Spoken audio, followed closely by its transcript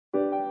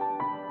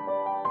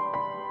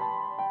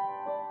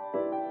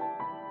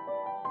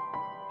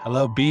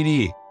Hello,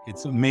 Beatie.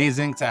 It's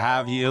amazing to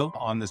have you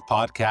on this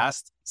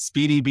podcast.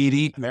 Speedy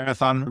Beatie,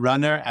 marathon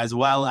runner, as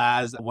well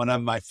as one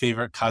of my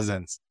favorite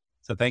cousins.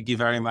 So thank you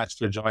very much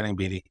for joining,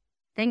 Beatie.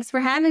 Thanks for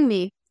having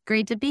me.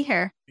 Great to be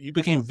here. You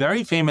became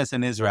very famous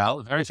in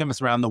Israel, very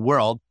famous around the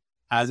world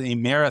as a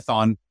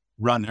marathon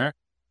runner,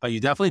 but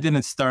you definitely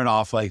didn't start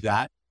off like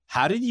that.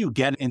 How did you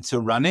get into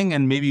running,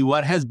 and maybe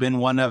what has been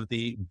one of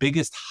the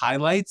biggest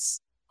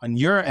highlights on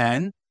your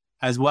end,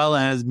 as well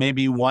as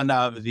maybe one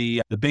of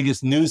the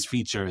biggest news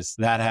features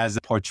that has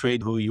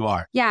portrayed who you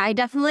are? Yeah, I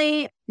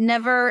definitely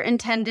never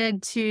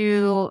intended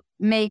to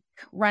make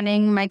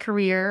running my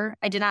career.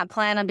 I did not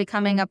plan on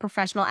becoming a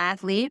professional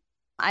athlete.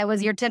 I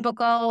was your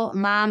typical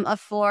mom of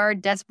four,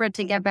 desperate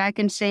to get back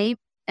in shape,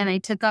 and I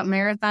took up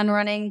marathon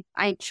running.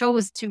 I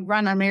chose to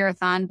run a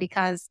marathon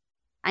because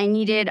I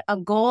needed a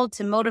goal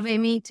to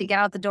motivate me to get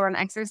out the door and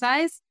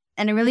exercise.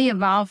 And it really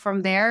evolved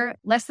from there.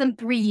 Less than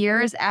 3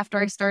 years after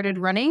I started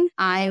running,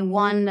 I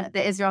won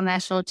the Israel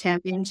National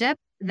Championship.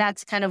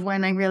 That's kind of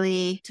when I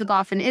really took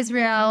off in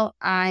Israel.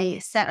 I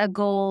set a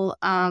goal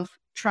of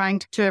trying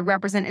to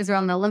represent Israel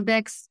in the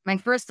Olympics. My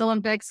first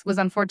Olympics was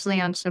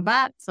unfortunately on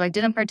Shabbat, so I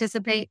didn't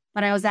participate,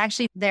 but I was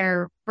actually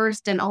their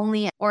first and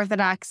only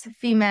Orthodox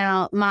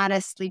female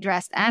modestly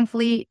dressed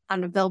athlete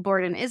on a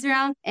billboard in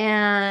Israel.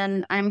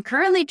 And I'm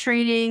currently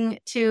training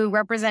to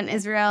represent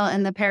Israel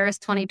in the Paris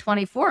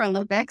 2024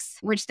 Olympics,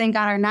 which thank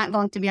God are not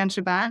going to be on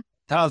Shabbat.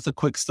 Tell us a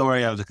quick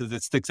story of it, because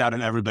it sticks out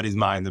in everybody's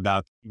mind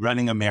about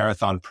running a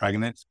marathon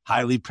pregnant,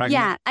 highly pregnant.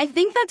 Yeah, I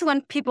think that's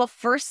when people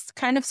first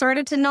kind of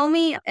started to know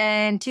me.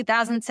 In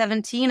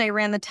 2017, I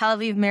ran the Tel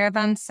Aviv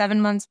Marathon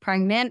 7 months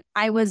pregnant.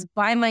 I was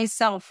by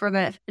myself for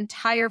the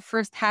entire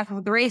first half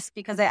of the race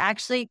because I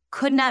actually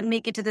could not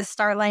make it to the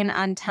start line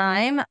on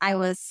time. I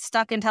was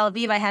stuck in Tel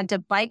Aviv. I had to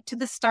bike to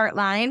the start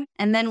line.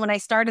 And then when I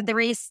started the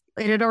race,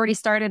 it had already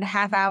started a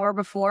half hour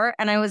before.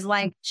 And I was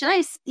like, should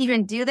I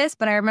even do this?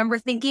 But I remember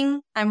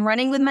thinking, I'm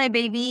running with my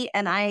baby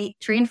and I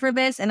trained for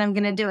this and I'm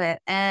going to do it.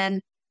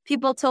 And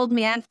people told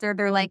me after,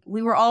 they're like,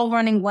 we were all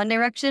running one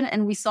direction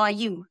and we saw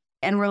you.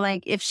 And we're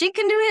like, if she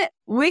can do it,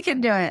 we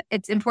can do it.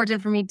 It's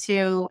important for me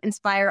to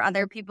inspire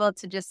other people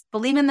to just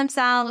believe in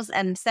themselves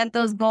and set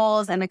those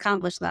goals and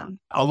accomplish them.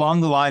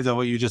 Along the lines of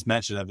what you just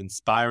mentioned of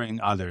inspiring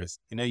others,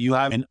 you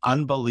have an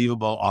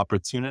unbelievable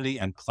opportunity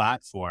and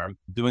platform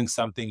doing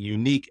something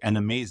unique and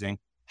amazing.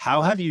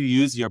 How have you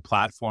used your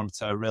platform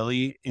to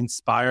really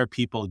inspire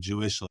people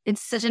Jewishly?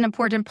 It's such an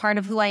important part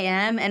of who I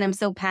am, and I'm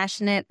so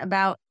passionate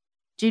about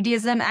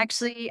Judaism.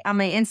 Actually, on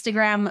my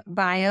Instagram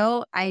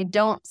bio, I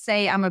don't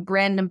say I'm a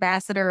brand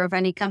ambassador of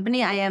any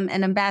company. I am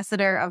an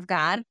ambassador of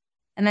God.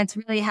 And that's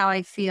really how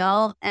I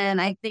feel. And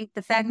I think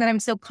the fact that I'm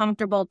so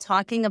comfortable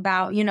talking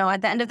about,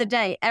 at the end of the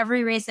day,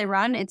 every race I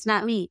run, it's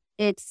not me.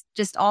 It's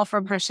just all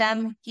from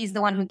Hashem. He's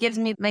the one who gives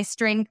me my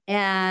strength.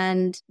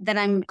 And that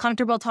I'm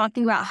comfortable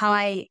talking about how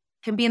I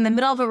can be in the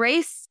middle of a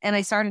race and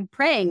I started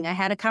praying. I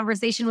had a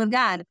conversation with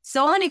God.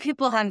 So many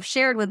people have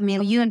shared with me,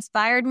 you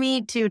inspired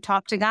me to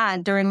talk to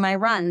God during my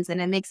runs and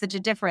it makes such a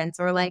difference.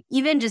 Or like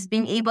even just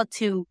being able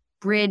to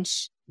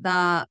bridge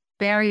the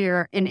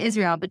barrier in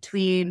Israel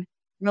between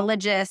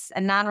religious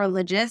and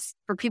non-religious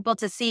for people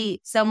to see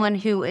someone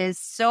who is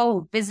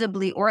so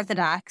visibly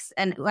Orthodox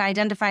and who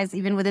identifies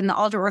even within the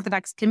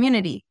ultra-Orthodox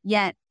community,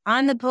 yet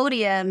on the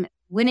podium,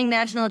 winning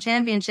national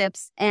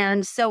championships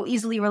and so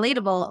easily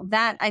relatable,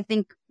 that I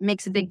think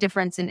makes a big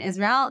difference in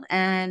Israel.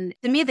 And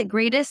to me, the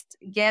greatest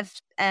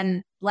gift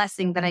and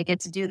blessing that I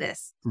get to do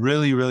this.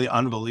 Really, really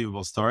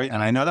unbelievable story.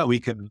 And I know that we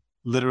could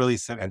literally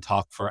sit and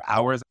talk for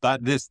hours,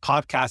 but this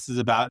podcast is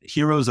about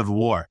heroes of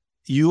war.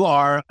 You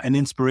are an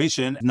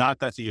inspiration, not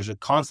that you should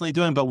constantly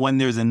doing, but when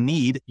there's a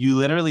need, you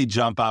literally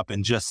jump up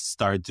and just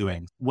start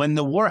doing. When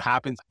the war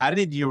happens, how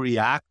did you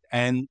react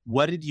and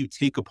what did you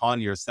take upon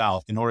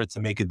yourself in order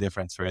to make a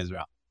difference for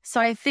Israel? So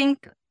I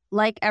think,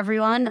 like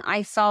everyone,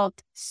 I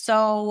felt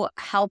so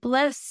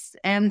helpless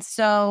and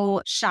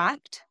so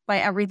shocked by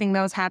everything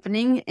that was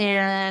happening.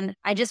 And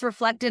I just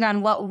reflected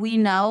on what we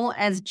know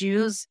as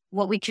Jews,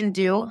 what we can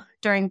do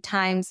during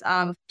times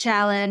of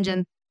challenge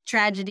and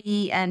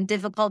tragedy and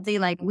difficulty.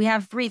 Like we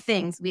have 3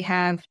 things. We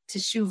have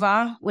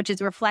teshuvah, which is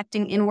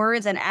reflecting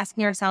inwards and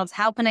asking ourselves,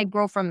 how can I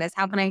grow from this?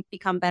 How can I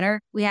become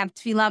better? We have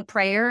tefillah,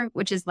 prayer,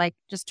 which is like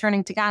just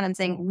turning to God and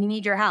saying, we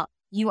need your help.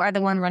 You are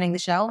the one running the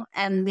show.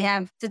 And we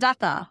have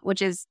tzedakah,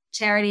 which is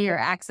charity or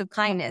acts of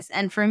kindness.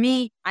 And for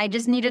me, I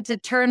just needed to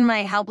turn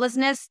my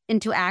helplessness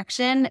into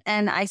action.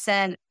 And I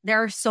said,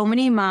 there are so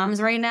many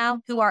moms right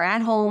now who are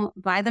at home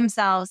by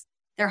themselves.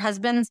 Their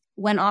husbands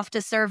went off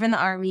to serve in the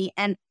army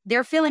and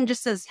they're feeling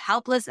just as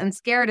helpless and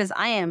scared as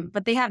I am,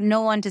 but they have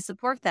no one to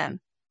support them.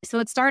 So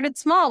it started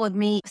small with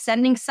me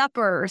sending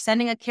supper or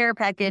sending a care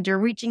package or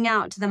reaching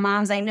out to the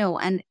moms I knew.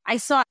 And I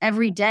saw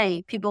every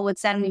day people would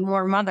send me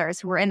more mothers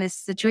who were in this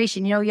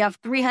situation. You know, you have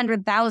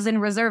 300,000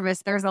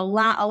 reservists. There's a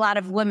lot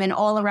of women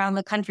all around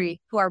the country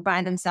who are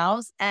by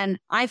themselves. And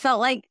I felt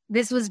like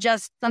this was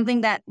just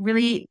something that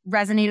really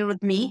resonated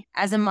with me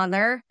as a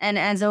mother and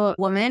as a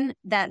woman,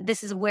 that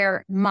this is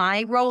where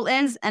my role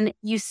is. And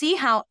you see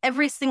how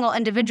every single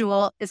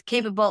individual is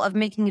capable of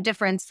making a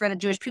difference for the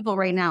Jewish people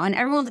right now. And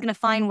everyone's going to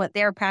find what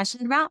they're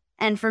passionate about.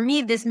 And for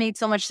me, this made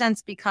so much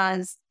sense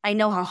because I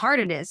know how hard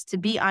it is to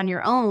be on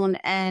your own.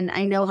 And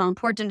I know how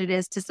important it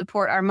is to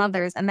support our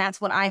mothers. And that's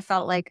what I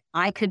felt like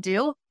I could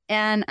do.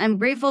 And I'm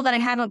grateful that I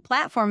have a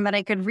platform that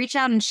I could reach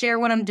out and share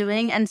what I'm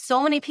doing. And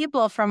so many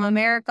people from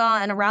America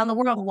and around the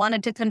world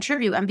wanted to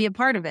contribute and be a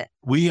part of it.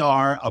 We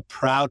are a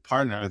proud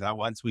partner that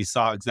once we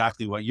saw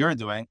exactly what you're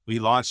doing, we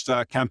launched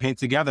a campaign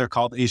together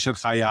called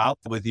Eshet Chayal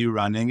with you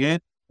running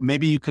it.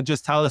 Maybe you could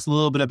just tell us a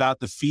little bit about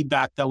the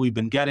feedback that we've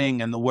been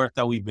getting and the work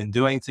that we've been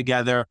doing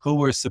together, who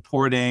we're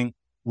supporting,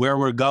 where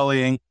we're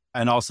going,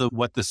 and also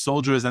what the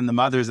soldiers and the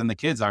mothers and the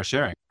kids are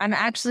sharing. I'm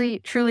actually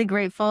truly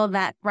grateful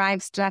that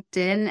Thrive stepped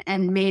in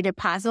and made it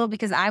possible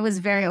because I was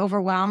very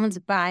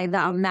overwhelmed by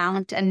the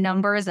amount and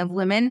numbers of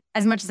women.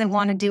 As much as I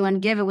want to do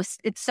and give,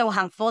 it's so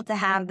helpful to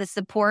have the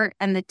support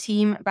and the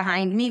team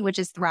behind me, which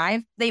is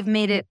Thrive. They've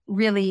made it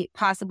really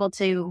possible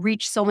to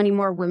reach so many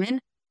more women.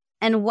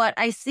 And what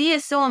I see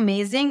is so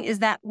amazing is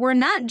that we're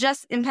not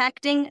just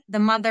impacting the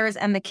mothers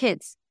and the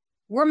kids.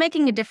 We're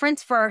making a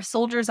difference for our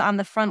soldiers on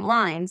the front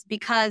lines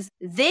because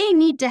they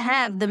need to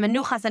have the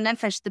menuchas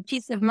hanefesh, the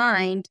peace of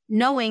mind,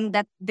 knowing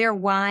that their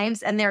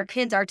wives and their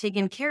kids are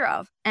taken care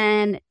of.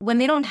 And when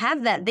they don't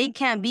have that, they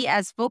can't be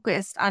as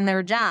focused on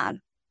their job.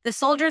 The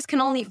soldiers can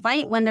only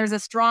fight when there's a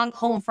strong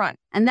home front.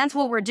 And that's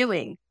what we're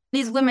doing.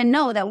 These women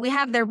know that we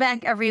have their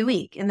back every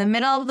week. In the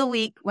middle of the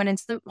week, when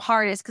it's the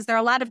hardest, because there are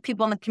a lot of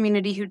people in the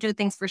community who do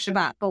things for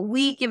Shabbat, but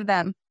we give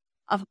them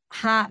a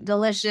hot,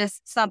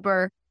 delicious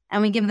supper,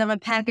 and we give them a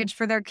package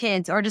for their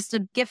kids or just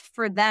a gift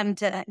for them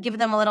to give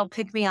them a little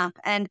pick-me-up.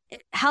 And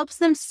it helps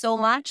them so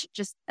much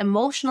just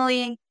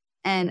emotionally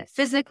and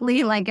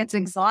physically. Like, it's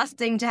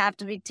exhausting to have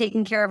to be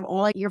taking care of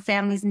all your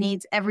family's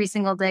needs every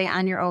single day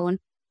on your own.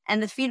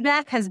 And the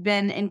feedback has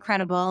been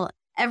incredible.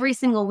 Every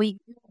single week,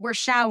 we're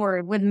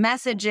showered with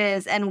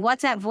messages and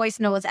WhatsApp voice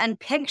notes and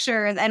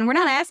pictures, and we're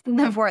not asking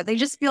them for it. They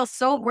just feel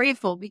so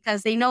grateful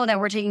because they know that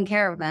we're taking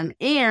care of them.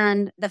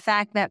 And the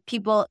fact that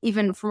people,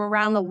 even from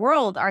around the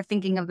world, are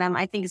thinking of them,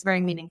 I think is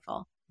very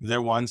meaningful. Is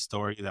there one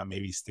story that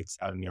maybe sticks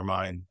out in your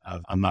mind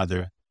of a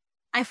mother?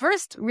 I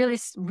first really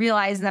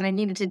realized that I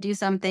needed to do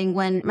something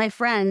when my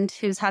friend,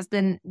 whose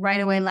husband right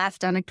away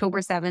left on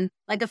October 7th,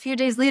 like a few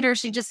days later,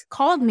 she just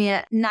called me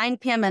at 9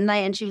 p.m. at night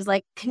and she was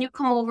like, can you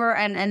come over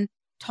and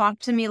talk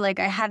to me? Like,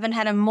 I haven't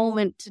had a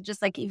moment to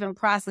just like even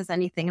process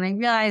anything. And I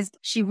realized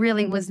she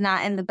really was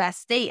not in the best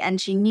state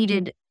and she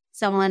needed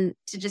someone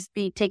to just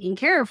be taking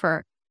care of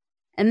her.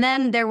 And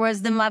then there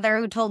was the mother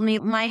who told me,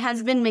 my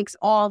husband makes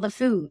all the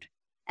food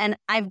and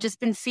I've just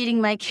been feeding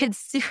my kids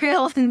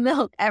cereal and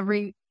milk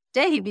every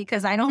day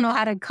because I don't know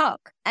how to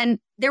cook. And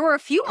there were a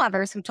few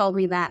mothers who told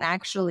me that,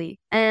 actually.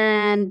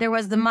 And there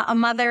was a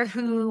mother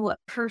who,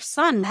 her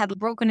son had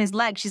broken his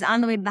leg. She's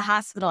on the way to the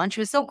hospital. And she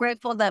was so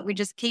grateful that we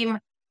just came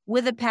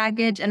with a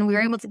package and we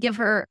were able to give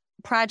her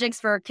projects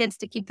for her kids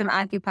to keep them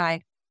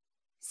occupied.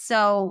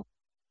 So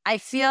I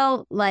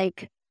feel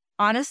like,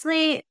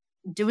 honestly,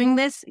 doing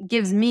this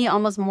gives me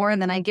almost more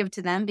than I give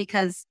to them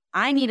because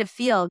I need to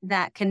feel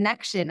that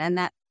connection and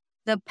that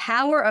the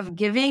power of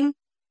giving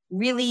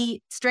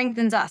really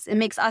strengthens us. It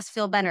makes us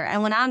feel better.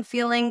 And when I'm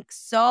feeling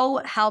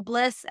so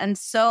helpless and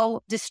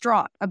so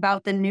distraught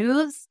about the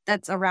news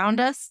that's around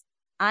us,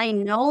 I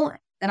know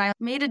that I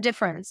made a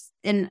difference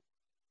in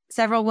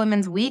several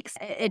women's weeks.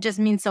 It just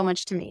means so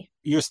much to me.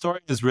 Your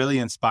story is really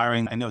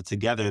inspiring. I know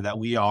together that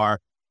we are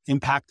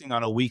impacting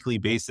on a weekly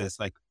basis,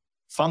 like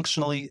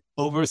functionally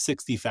over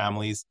 60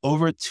 families,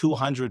 over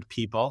 200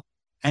 people,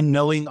 and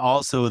knowing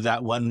also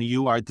that when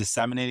you are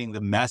disseminating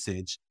the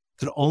message,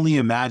 could only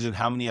imagine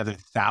how many other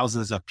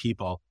thousands of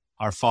people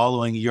are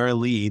following your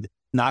lead,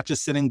 not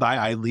just sitting by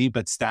idly,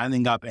 but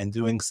standing up and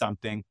doing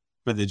something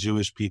for the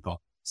Jewish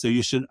people. So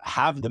you should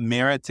have the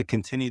merit to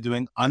continue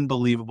doing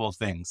unbelievable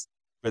things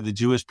for the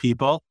Jewish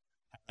people,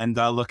 and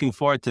looking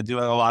forward to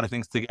doing a lot of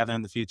things together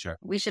in the future.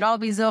 We should all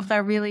be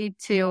zocha really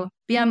to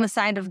be on the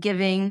side of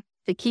giving,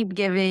 to keep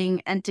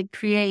giving, and to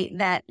create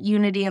that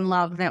unity and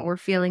love that we're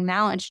feeling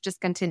now, and should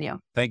just continue.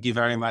 Thank you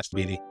very much,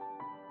 Beatie.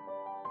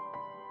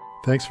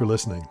 Thanks for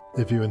listening.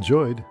 If you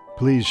enjoyed,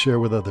 please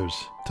share with others.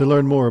 To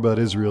learn more about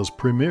Israel's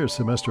premier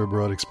semester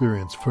abroad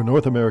experience for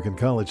North American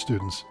college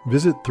students,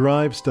 visit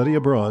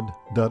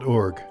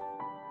thrivestudyabroad.org.